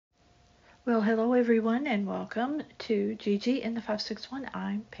Well, hello everyone, and welcome to Gigi in the 561.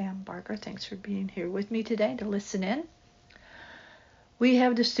 I'm Pam Barker. Thanks for being here with me today to listen in. We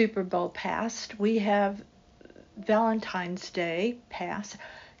have the Super Bowl past. We have Valentine's Day past.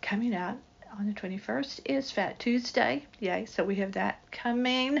 Coming out on the 21st is Fat Tuesday. Yay, so we have that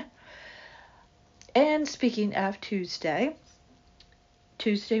coming. And speaking of Tuesday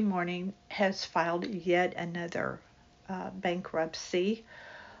morning has filed yet another bankruptcy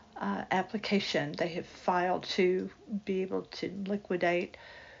application. They have filed to be able to liquidate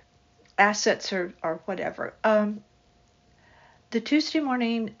assets or whatever. The Tuesday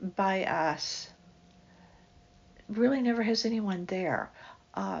morning by us really never has anyone there.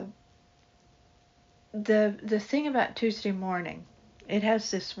 Uh, the thing about Tuesday morning, it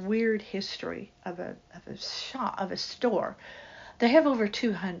has this weird history of a shop of a store. They have over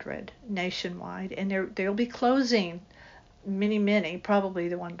 200 nationwide, and they'll be closing many, probably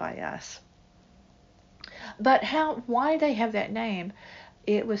the one by us. But why they have that name?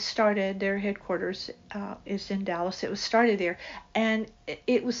 It was started. Their headquarters is in Dallas. It was started there, and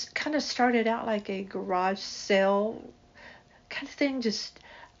it was kind of started out like a garage sale kind of thing, just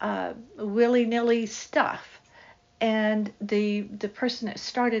willy nilly stuff. And the person that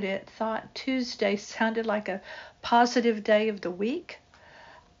started it thought Tuesday sounded like a positive day of the week.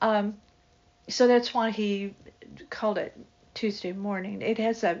 Um, so that's why he called it Tuesday morning. It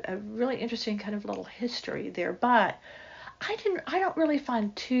has a really interesting kind of little history there, but I don't really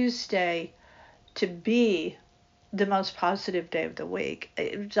find Tuesday to be the most positive day of the week.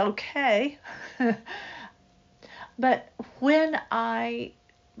 It's okay. But when I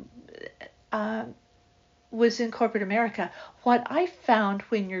uh, was in corporate America, what I found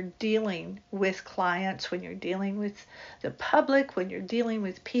when you're dealing with clients, when you're dealing with the public, when you're dealing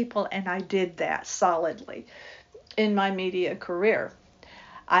with people, and I did that solidly in my media career,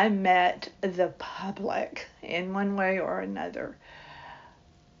 I met the public in one way or another.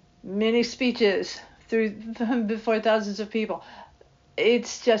 Many speeches through before thousands of people.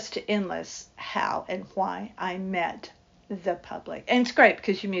 It's just endless how and why I met the public. And it's great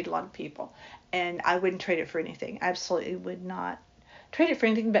because you meet a lot of people. And I wouldn't trade it for anything. Absolutely would not trade it for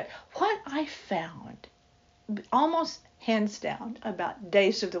anything. But what I found, almost hands down, about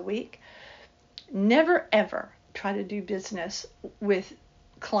days of the week, never ever try to do business with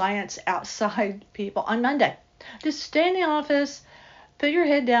clients outside people on Monday. Just stay in the office, put your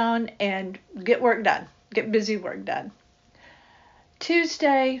head down, and get work done. Get busy work done.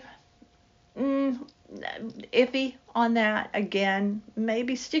 Tuesday, iffy on that again.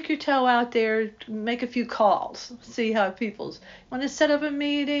 Maybe stick your toe out there, make a few calls, see how people's want to set up a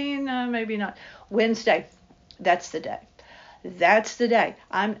meeting. Maybe not. Wednesday, that's the day. That's the day.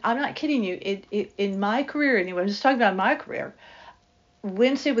 I'm not kidding you. It in my career anyway. I'm just talking about my career.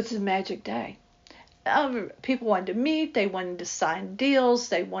 Wednesday was the magic day. People wanted to meet. They wanted to sign deals.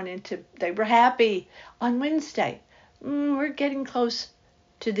 They were happy on Wednesday. We're getting close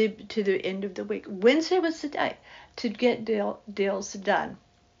to the end of the week. Wednesday was the day to get deals done.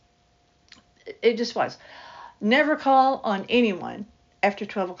 It just was. Never call on anyone after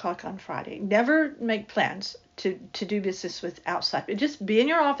 12 o'clock on Friday. Never make plans to do business with outside. Just be in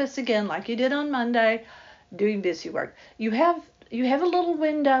your office again like you did on Monday, doing busy work. You have a little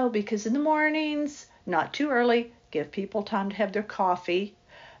window because in the mornings, not too early, give people time to have their coffee.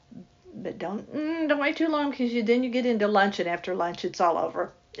 But don't wait too long because then you get into lunch, and after lunch it's all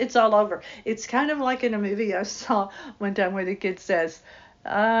over. It's all over. It's kind of like in a movie I saw one time where the kid says,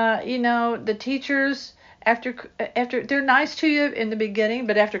 the teachers after they're nice to you in the beginning,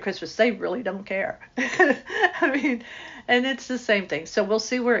 but after Christmas they really don't care. I mean, and it's the same thing. So we'll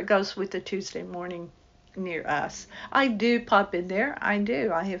see where it goes with the Tuesday morning near us. I do pop in there. I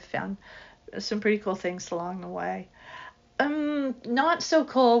do. I have found some pretty cool things along the way. Not so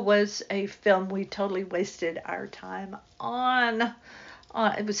cool was a film we totally wasted our time on.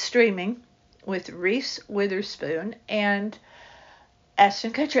 It was streaming with Reese Witherspoon and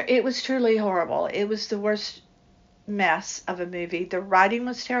Ashton Kutcher. It was truly horrible. It was the worst mess of a movie. The writing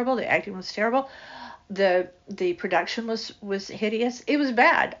was terrible. The acting was terrible. The production was hideous. It was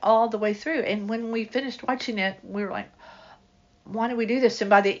bad all the way through. And when we finished watching it, we were like, why did we do this? And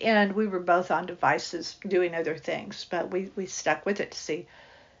by the end, we were both on devices doing other things, but we stuck with it to see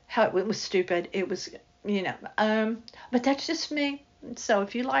how it was stupid. It was, but that's just me. So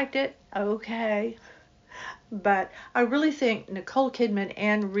if you liked it, okay. But I really think Nicole Kidman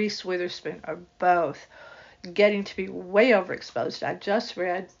and Reese Witherspoon are both getting to be way overexposed. I just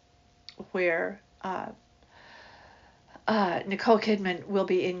read where Nicole Kidman will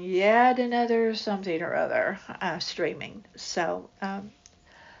be in yet another something or other streaming. So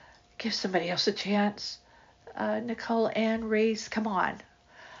Give somebody else a chance. Nicole Ann Reese, come on.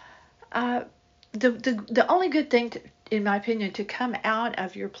 Uh, the only good thing, in my opinion, to come out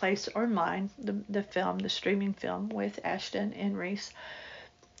of Your Place or Mine, the film, the streaming film with Ashton and Reese,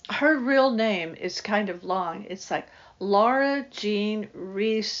 her real name is kind of long. It's like Laura Jean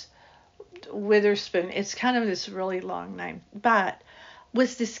Reese Witherspoon. It's kind of this really long name. But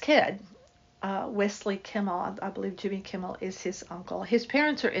with this kid, Wesley Kimmel, I believe Jimmy Kimmel is his uncle. His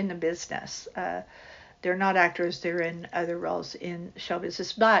parents are in the business. They're not actors. They're in other roles in show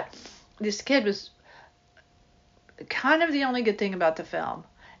business. But this kid was kind of the only good thing about the film.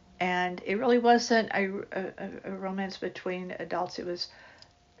 And it really wasn't a romance between adults. It was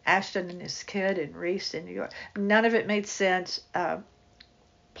Ashton and his kid and Reese in New York. None of it made sense.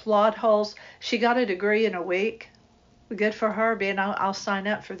 Plot holes. She got a degree in a week. Good for her, being I'll sign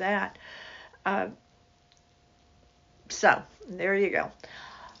up for that. So there you go.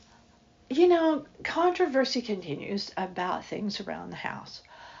 Controversy continues about things around the house.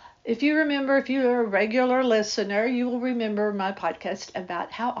 If you remember, if you're a regular listener, you will remember my podcast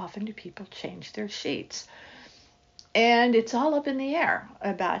about how often do people change their sheets. And it's all up in the air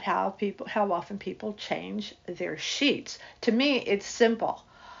about how often people change their sheets. To me, it's simple.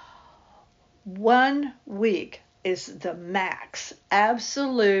 1 week is the max,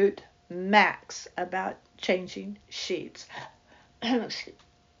 absolute max about changing sheets.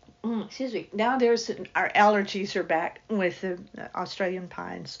 Excuse me. Now our allergies are back with the Australian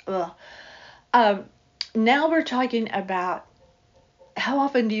pines. Now we're talking about how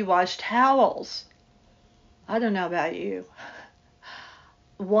often do you wash towels? I don't know about you.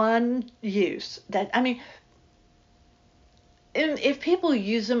 One use. If people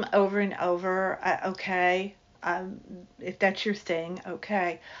use them over and over, okay. If that's your thing,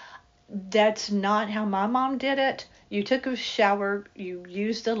 okay. That's not how my mom did it. You took a shower, you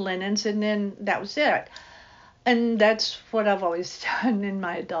used the linens, and then that was it. And that's what I've always done in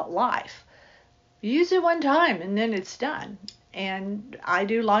my adult life. Use it one time, and then it's done. And I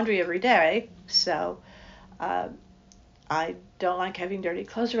do laundry every day, so I don't like having dirty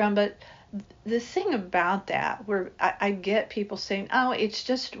clothes around. But the thing about that, where I get people saying, oh, it's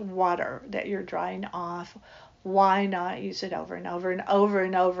just water that you're drying off. Why not use it over and over and over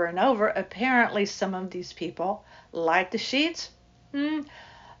and over and over? Apparently, some of these people, like the sheets,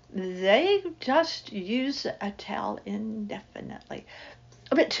 they just use a towel indefinitely.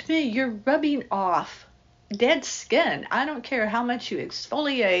 But to me, you're rubbing off dead skin. I don't care how much you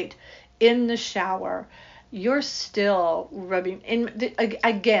exfoliate in the shower. You're still rubbing.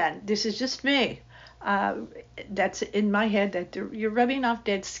 Again, this is just me. That's in my head, that you're rubbing off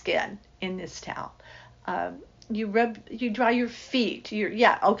dead skin in this towel. You dry your feet.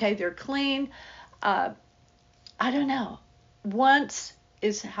 They're clean. I don't know. Once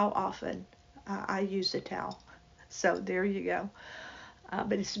is how often I use a towel. So there you go.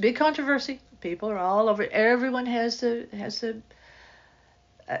 But it's a big controversy. People are all over. Everyone has a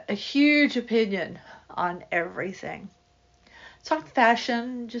huge opinion on everything. Let's talk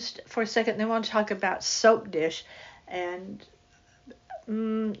fashion just for a second. Then we'll talk about soap dish and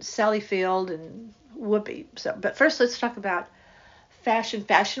Sally Field and Whoopi. But first, let's talk about fashion.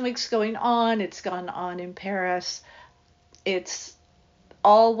 Fashion Week's going on. It's gone on in Paris. It sets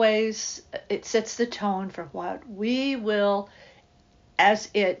the tone for what we will, as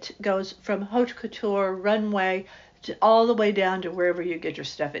it goes from haute couture, runway, to all the way down to wherever you get your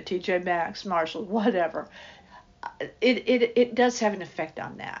stuff at TJ Maxx, Marshall, whatever. It does have an effect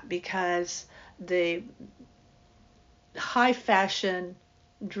on that, because the high fashion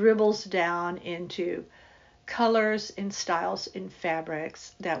dribbles down into colors and styles and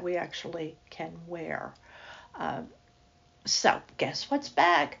fabrics that we actually can wear. So guess what's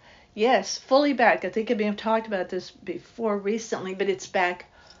back? Yes, fully back. I think I've talked about this before recently, but it's back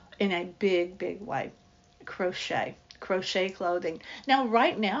in a big, big way. Crochet clothing. Now,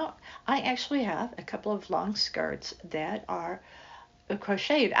 right now, I actually have a couple of long skirts that are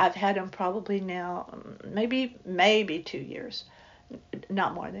crocheted. I've had them probably now maybe 2 years,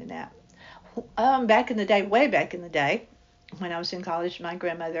 not more than that. Back in the day, way back in the day, when I was in college, my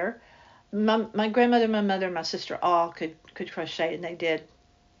grandmother, my mother, my sister, all could crochet, and they did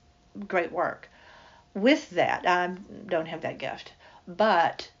great work. With that, I don't have that gift,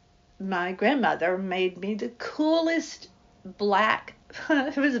 but my grandmother made me the coolest black,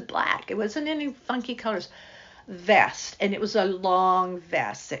 it was black, it wasn't any funky colors, vest, and it was a long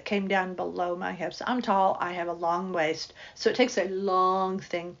vest that came down below my hips. I'm tall, I have a long waist, so it takes a long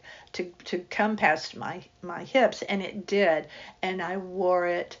thing to come past my hips, and it did, and I wore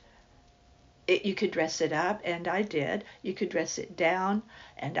it You could dress it up, and I did. You could dress it down,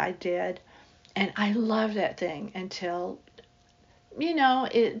 and I did. And I loved that thing until,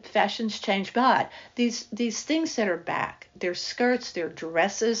 fashions change. But these things that are back, their skirts, their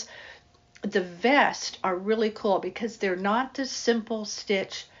dresses, the vests are really cool because they're not the simple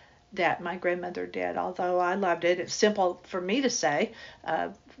stitch that my grandmother did, although I loved it. It's simple for me to say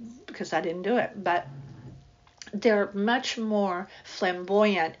because I didn't do it, but they're much more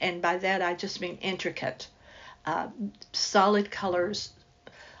flamboyant, and by that I just mean intricate. Solid colors,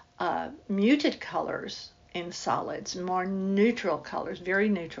 muted colors in solids, more neutral colors, very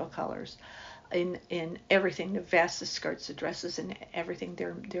neutral colors in everything, the vests, the skirts, the dresses, and everything.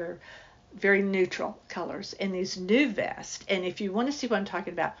 They're very neutral colors in these new vests. And if you want to see what I'm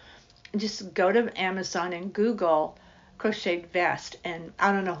talking about, just go to Amazon and Google crocheted vest, and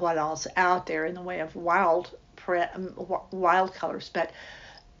I don't know what else out there in the way of wild colors, but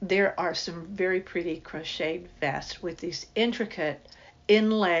there are some very pretty crocheted vests with these intricate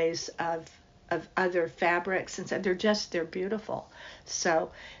inlays of other fabrics, and so they're beautiful.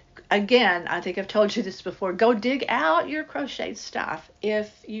 So again, I think I've told you this before, go dig out your crochet stuff if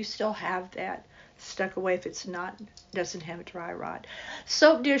you still have that stuck away, if it's not, doesn't have a dry rot.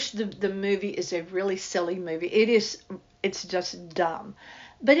 Soap Dish, the movie, is a really silly movie. It's just dumb,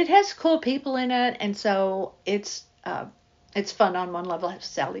 but it has cool people in it, and so it's fun on one level.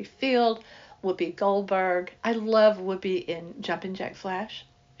 Sally Field, Whoopi Goldberg. I love Whoopi in Jumpin' Jack Flash.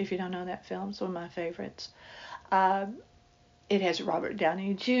 If you don't know that film, it's one of my favorites. It has Robert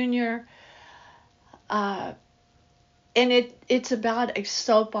Downey Jr. And it's about a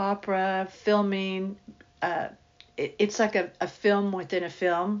soap opera filming. It's like a film within a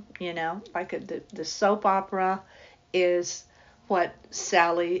film, like the soap opera is what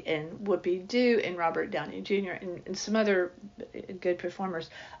Sally and Whoopi do, and Robert Downey Jr. and some other good performers.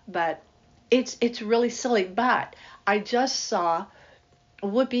 But it's really silly. But I just saw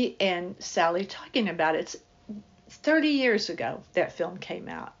Whoopi and Sally talking about it. It's 30 years ago that film came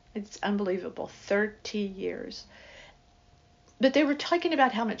out. It's unbelievable, 30 years. But they were talking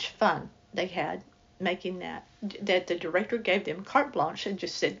about how much fun they had making that the director gave them carte blanche and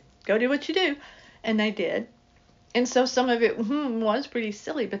just said, go do what you do. And they did. And so some of it was pretty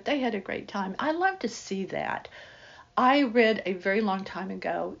silly, but they had a great time. I love to see that. I read a very long time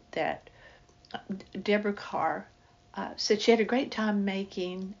ago that Deborah Carr said she had a great time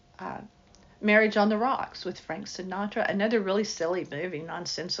making Marriage on the Rocks with Frank Sinatra, another really silly movie,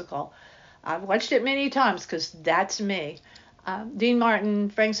 nonsensical. I've watched it many times because that's me. Dean Martin,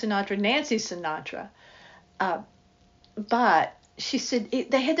 Frank Sinatra, Nancy Sinatra. But she said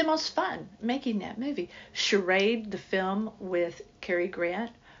they had the most fun making that movie. Charade, the film with Cary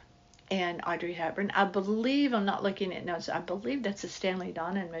Grant and Audrey Hepburn. I believe, I'm not looking at notes, I believe that's a Stanley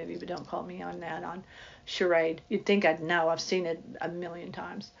Donen movie, but don't quote me on that, on Charade. You'd think I'd know. I've seen it a million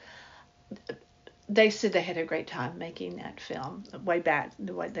times. They said they had a great time making that film way back,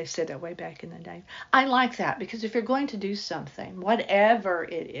 the way they said that way back in the day. I like that because if you're going to do something, whatever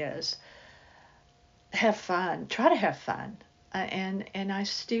it is, have fun. Try to have fun. And I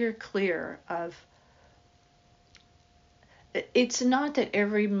steer clear of, it's not that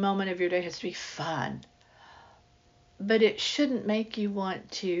every moment of your day has to be fun, but it shouldn't make you want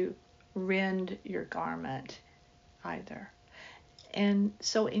to rend your garment either. And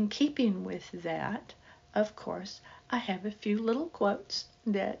so in keeping with that, of course, I have a few little quotes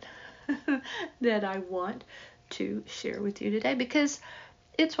that that I want to share with you today because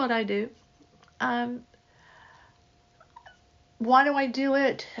it's what I do. Why do I do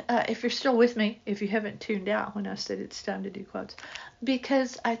it? If you're still with me, if you haven't tuned out when I said it's time to do quotes,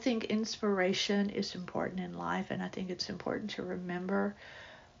 because I think inspiration is important in life, and I think it's important to remember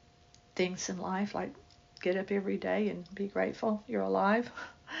things in life, like get up every day and be grateful you're alive,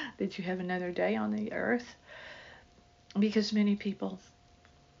 that you have another day on the earth, because many people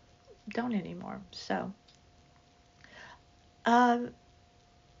don't anymore. So I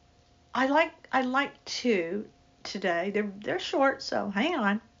like to today, they're short, so hang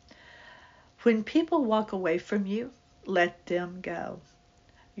on. When people walk away from you, let them go.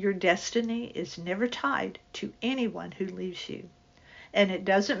 Your destiny is never tied to anyone who leaves you. And it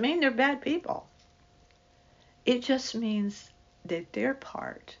doesn't mean they're bad people. It just means that their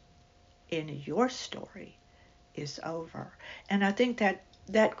part in your story is over. And I think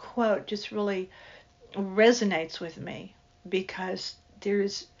that quote just really resonates with me because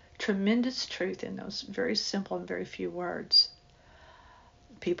there's tremendous truth in those very simple and very few words.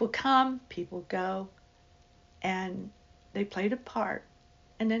 People come, people go, and they played a part,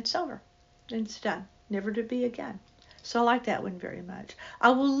 and then it's over. And it's done, never to be again. So I like that one very much. I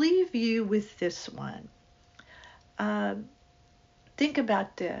will leave you with this one. Think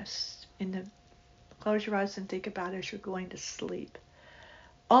about this. Close your eyes and think about it as you're going to sleep.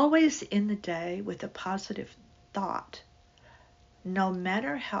 Always in the day with a positive thought. No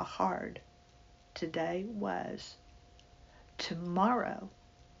matter how hard today was, tomorrow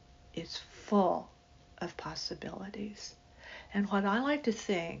is full of possibilities. And what I like to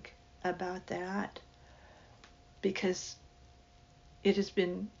think about that, because it has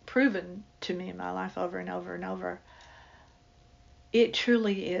been proven to me in my life over and over and over, it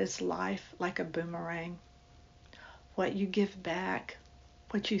truly is life like a boomerang. What you give back,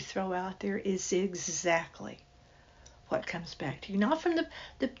 what you throw out there is exactly what comes back to you. Not from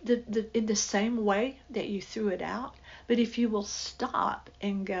in the same way that you threw it out, but if you will stop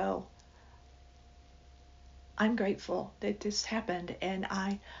and go, I'm grateful that this happened, and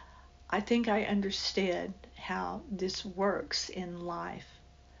I think I understand how this works in life.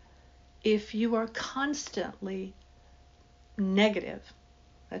 If you are constantly negative,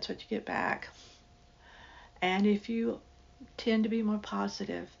 that's what you get back. And if you tend to be more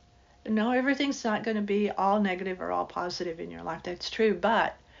positive, no, everything's not going to be all negative or all positive in your life. That's true.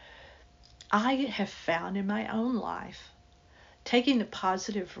 But I have found in my own life, taking the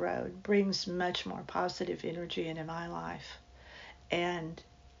positive road brings much more positive energy into my life. And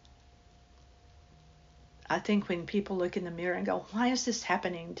I think when people look in the mirror and go, why is this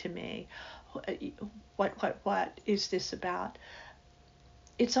happening to me? What is this about?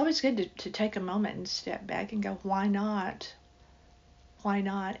 It's always good to take a moment and step back and go, why not? Why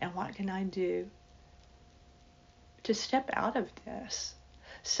not? And what can I do to step out of this?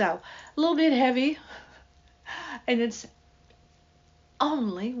 So, a little bit heavy, and it's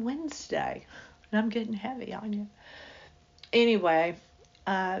only Wednesday, and I'm getting heavy on you. Anyway,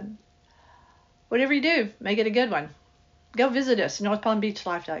 whatever you do, make it a good one. Go visit us,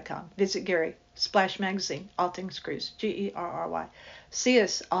 northpalmbeachlife.com. Visit Gary, Splash Magazine, All Things Cruise, Gerry. See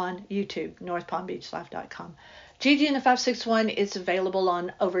us on YouTube, northpalmbeachlife.com. Gigi and the 561 is available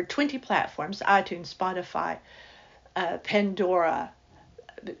on over 20 platforms: iTunes, Spotify, Pandora,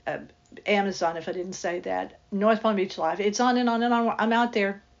 Amazon, if I didn't say that, North Palm Beach Live. It's on and on and on. I'm out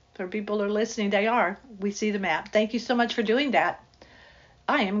there. For people who are listening, they are. We see the map. Thank you so much for doing that.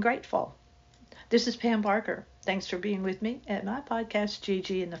 I am grateful. This is Pam Parker. Thanks for being with me at my podcast,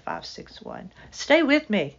 Gigi and the 561. Stay with me.